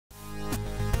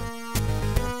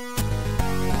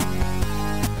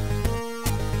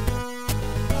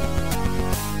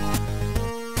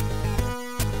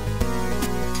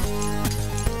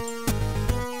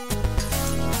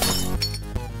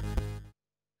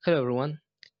Hello everyone.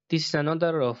 This is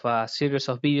another of a series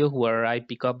of videos where I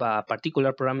pick up a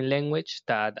particular programming language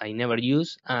that I never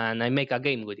use and I make a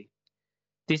game with it.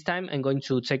 This time I'm going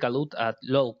to take a look at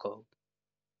LOLCODE.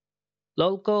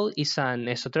 LOLCODE is an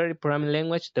esoteric programming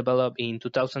language developed in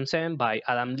 2007 by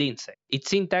Adam Lindsay. Its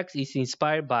syntax is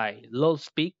inspired by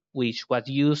LOLSpeak, which was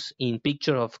used in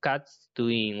pictures of cats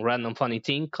doing random funny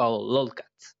things called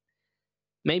LOLCats.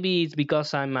 Maybe it's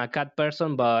because I'm a cat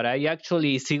person, but I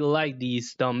actually still like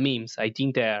these dumb memes. I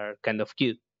think they're kind of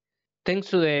cute. Thanks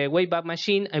to the Wayback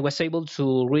Machine, I was able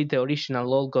to read the original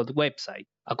LOLCODE website.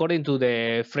 According to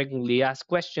the frequently asked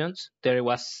questions, there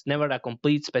was never a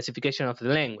complete specification of the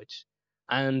language,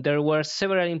 and there were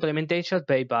several implementations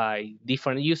made by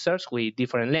different users with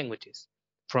different languages,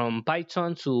 from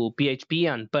Python to PHP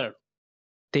and Perl.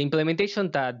 The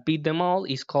implementation that beat them all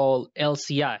is called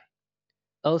LCI.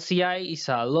 LCI is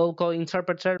a low-code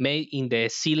interpreter made in the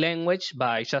C language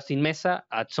by Justin Mesa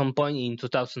at some point in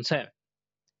 2007.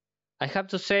 I have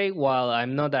to say, while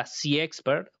I'm not a C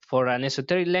expert, for an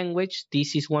esoteric language,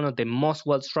 this is one of the most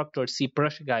well-structured C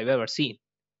projects I've ever seen.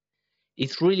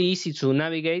 It's really easy to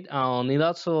navigate, and it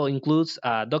also includes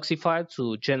a docsy file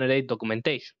to generate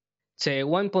documentation. The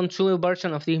 1.2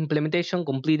 version of the implementation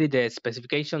completed the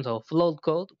specifications of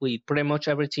LOLCODE with pretty much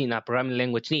everything a programming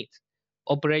language needs: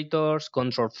 operators,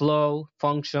 control flow,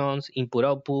 functions,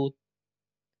 input-output.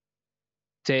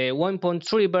 The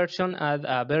 1.3 version had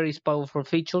a very powerful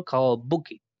feature called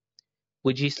bucket,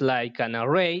 which is like an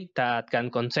array that can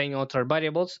contain other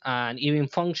variables and even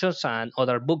functions and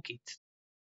other buckets.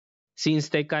 Since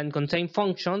they can contain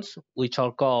functions, which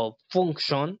are called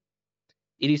function,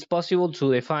 it is possible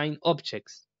to define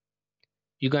objects.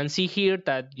 You can see here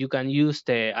that you can use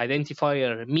the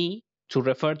identifier me to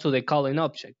refer to the calling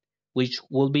object, which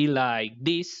will be like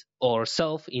this or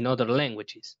self in other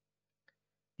languages.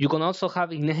 You can also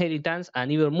have inheritance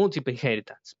and even multiple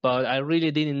inheritance, but I really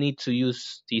didn't need to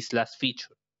use this last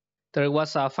feature. There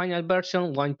was a final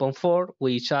version 1.4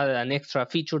 which added an extra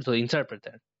feature to the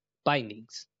interpreter: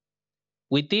 bindings.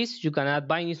 With this, you can add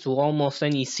bindings to almost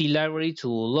any C library to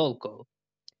LOLCODE.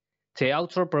 The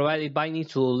author provided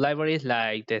bindings to libraries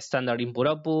like the standard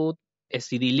input-output,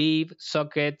 stdlib,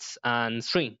 sockets, and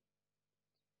string.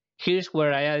 Here's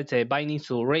where I added the bindings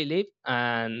to raylib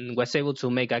and was able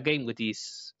to make a game with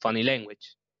this funny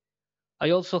language. I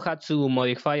also had to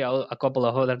modify a couple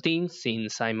of other things.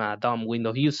 Since I'm a dumb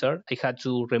Windows user, I had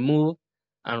to remove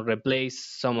and replace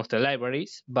some of the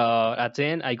libraries, but at the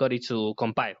end I got it to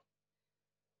compile.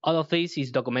 All of this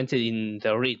is documented in the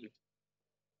README.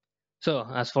 So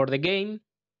as for the game,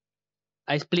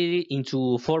 I split it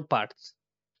into 4 parts: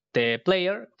 the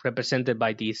player, represented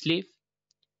by this leaf,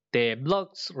 the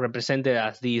blocks, represented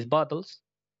as these bottles,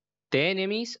 the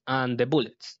enemies, and the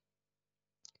bullets.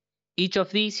 Each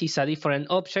of these is a different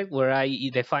object where I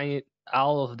define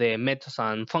all of the methods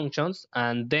and functions,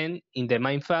 and then in the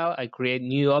main file I create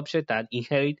new objects that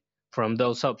inherit from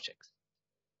those objects.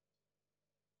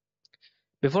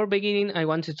 Before beginning, I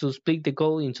wanted to split the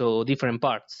code into different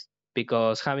parts,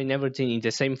 because having everything in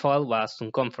the same file was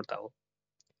uncomfortable.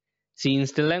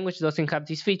 Since the language doesn't have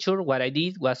this feature, what I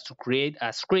did was to create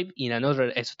a script in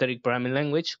another esoteric programming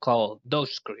language called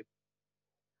Dogescript.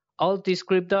 All this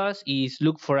script does is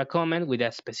look for a comment with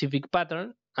a specific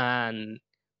pattern and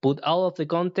put all of the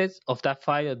contents of that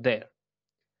file there.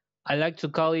 I like to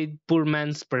call it poor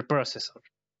man's preprocessor.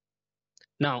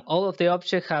 Now, all of the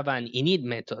objects have an init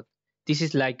method. This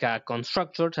is like a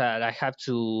constructor that I have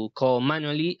to call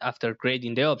manually after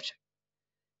creating the object.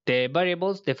 The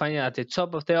variables defined at the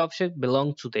top of the object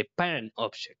belong to the parent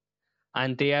object,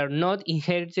 and they are not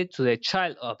inherited to the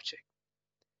child object.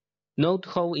 Note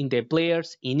how in the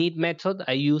player's init method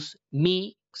I use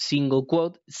me single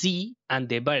quote z and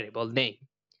the variable name.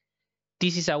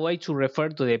 This is a way to refer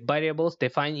to the variables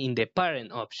defined in the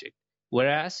parent object,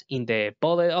 whereas in the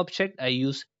bullet object I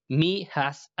use me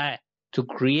has a to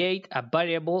create a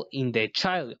variable in the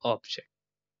child object.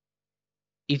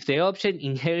 If the object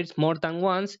inherits more than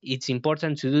once, it's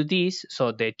important to do this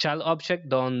so the child object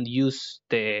don't use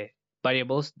the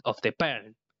variables of the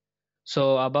parent.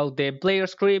 So about the player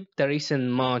script, there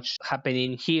isn't much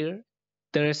happening here.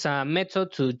 There is a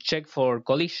method to check for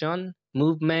collision,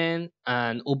 movement,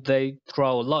 and update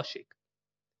throw logic.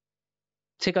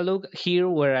 Take a look here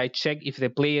where I check if the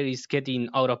player is getting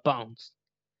out of bounds.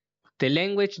 The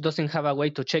language doesn't have a way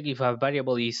to check if a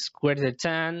variable is greater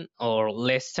than or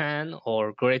less than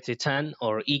or greater than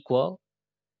or equal,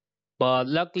 but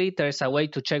luckily there is a way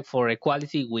to check for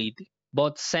equality with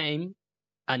both same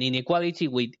and inequality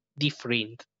with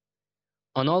different,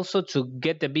 and also to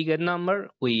get the bigger number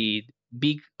with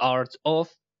big arts of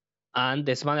and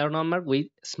the smaller number with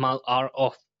small r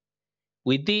off.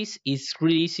 With this, it's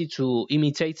really easy to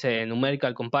imitate the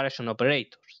numerical comparison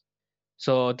operators.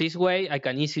 So this way, I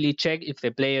can easily check if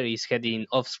the player is heading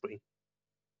off screen.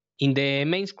 In the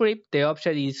main script, the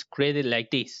object is created like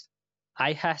this.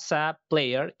 I has a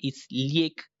player is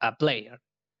leak a player,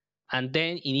 and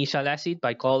then initialize it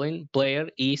by calling player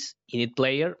is init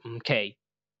player k.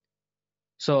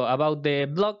 So about the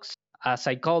blocks, as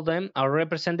I call them, are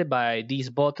represented by these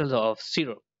bottles of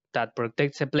syrup that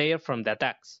protects the player from the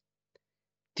attacks.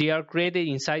 They are created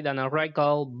inside an array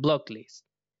called block list.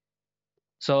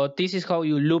 So this is how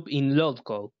you loop in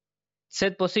LOLCODE.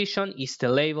 Set position is the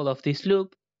label of this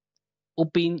loop.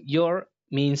 Upping your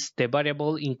means the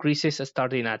variable increases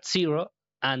starting at 0,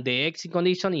 and the exit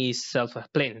condition is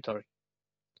self-explanatory.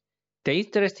 The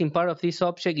interesting part of this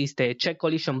object is the check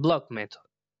collision block method.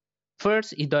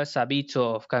 First, it does a bit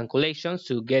of calculations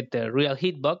to get the real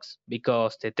hitbox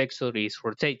because the texture is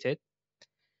rotated.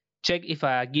 Check if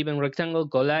a given rectangle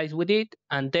collides with it,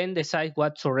 and then decide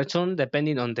what to return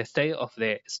depending on the state of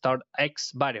the start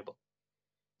x variable.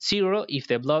 0 if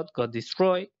the block got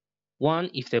destroyed, 1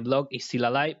 if the block is still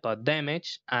alive but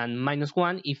damaged, and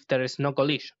 -1 if there is no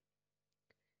collision.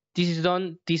 This is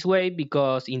done this way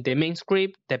because in the main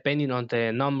script, depending on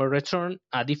the number returned,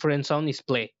 a different sound is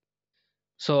played.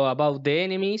 So about the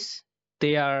enemies,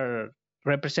 they are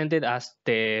represented as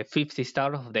the 50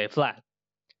 star of the flag.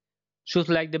 Just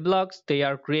like the blocks, they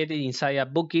are created inside a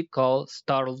bucket called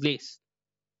star list.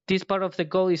 This part of the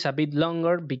code is a bit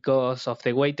longer because of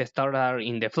the way the stars are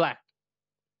in the flag.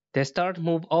 The stars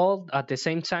move all at the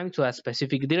same time to a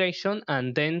specific direction,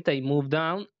 and then they move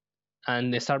down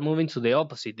and they start moving to the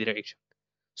opposite direction.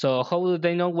 So how do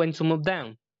they know when to move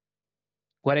down?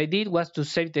 What I did was to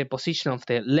save the position of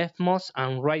the leftmost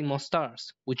and rightmost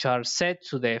stars, which are set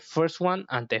to the first one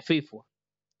and the fifth one.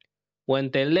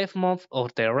 When the leftmost or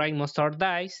the rightmost star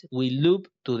dies, we loop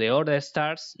to the other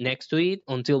stars next to it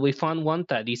until we find one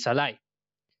that is alive.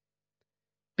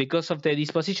 Because of the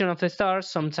disposition of the stars,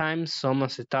 sometimes some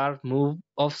of the stars move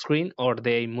off screen or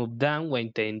they move down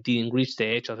when they didn't reach the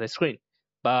edge of the screen.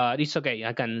 But it's okay,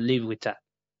 I can live with that.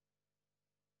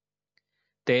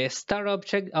 The star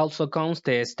object also counts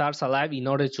the stars alive in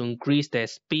order to increase the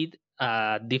speed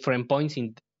at different points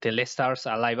in the less stars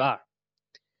alive are.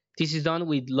 This is done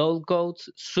with LOLCODE's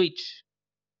switch.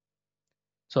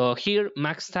 So here,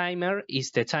 max timer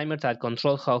is the timer that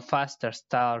controls how fast the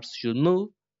stars should move.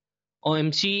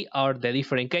 OMG are the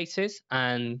different cases,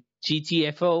 and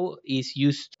GTFO is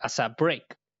used as a break.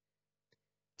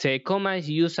 The comma is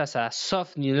used as a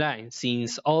soft new line.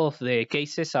 Since all of the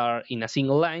cases are in a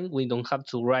single line, we don't have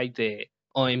to write the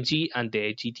OMG and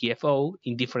the GTFO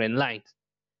in different lines.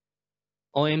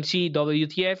 OMG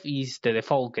WTF is the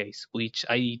default case, which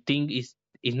I think is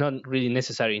not really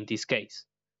necessary in this case.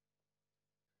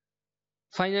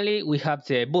 Finally, we have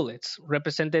the bullets,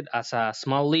 represented as a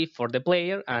small leaf for the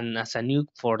player and as a nuke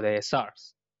for the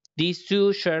stars. These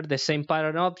two share the same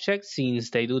pattern object since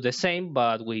they do the same,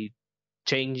 but with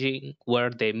changing where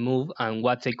they move and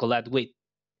what they collide with.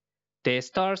 The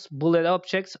stars bullet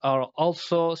objects are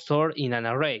also stored in an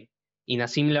array, in a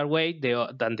similar way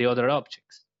than the other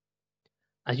objects.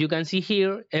 As you can see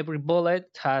here, every bullet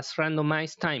has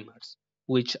randomized timers,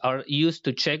 which are used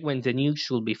to check when the nuke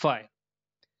should be fired.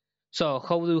 So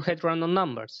how do you get random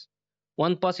numbers?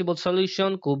 One possible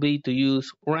solution could be to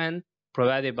use rand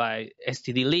provided by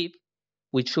stdlib,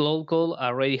 which LOLCODE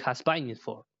already has bindings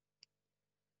for.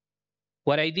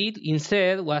 What I did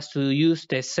instead was to use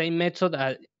the same method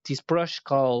as this project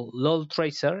called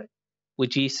LOLTracer,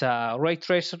 which is a ray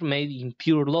tracer made in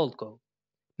pure LOLCODE,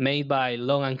 made by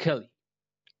Logan Kelly.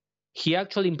 He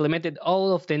actually implemented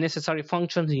all of the necessary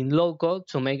functions in LOLCODE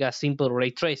to make a simple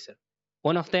ray tracer.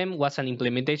 One of them was an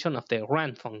implementation of the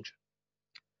rand function.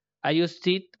 I used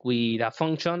it with a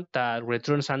function that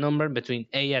returns a number between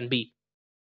A and B.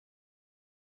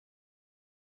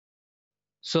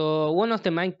 So one of the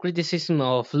main criticisms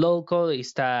of LOLCODE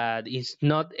is that it's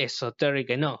not esoteric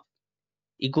enough.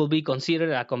 It could be considered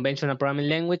a conventional programming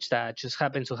language that just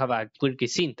happens to have a quirky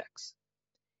syntax.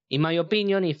 In my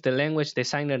opinion, if the language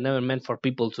designer never meant for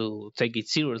people to take it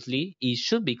seriously, it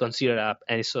should be considered an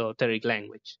esoteric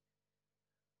language.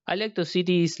 I like to see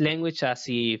this language as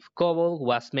if COBOL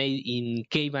was made in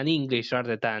caveman English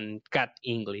rather than cat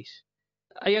English.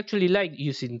 I actually like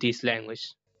using this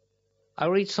language. I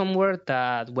read somewhere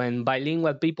that when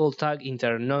bilingual people talk in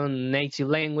their non-native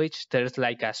language, there's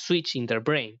like a switch in their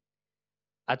brain.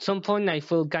 At some point, I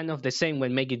feel kind of the same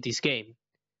when making this game.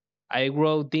 I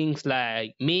wrote things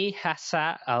like, me,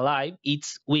 hasa, alive,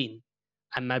 it's win.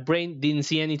 and my brain didn't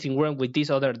see anything wrong with this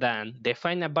other than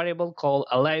define a variable called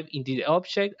alive in the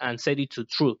object and set it to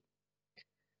true.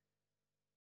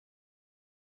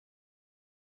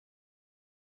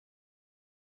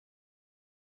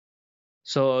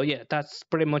 So yeah, that's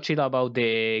pretty much it about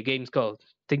the game's code.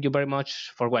 Thank you very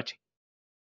much for watching.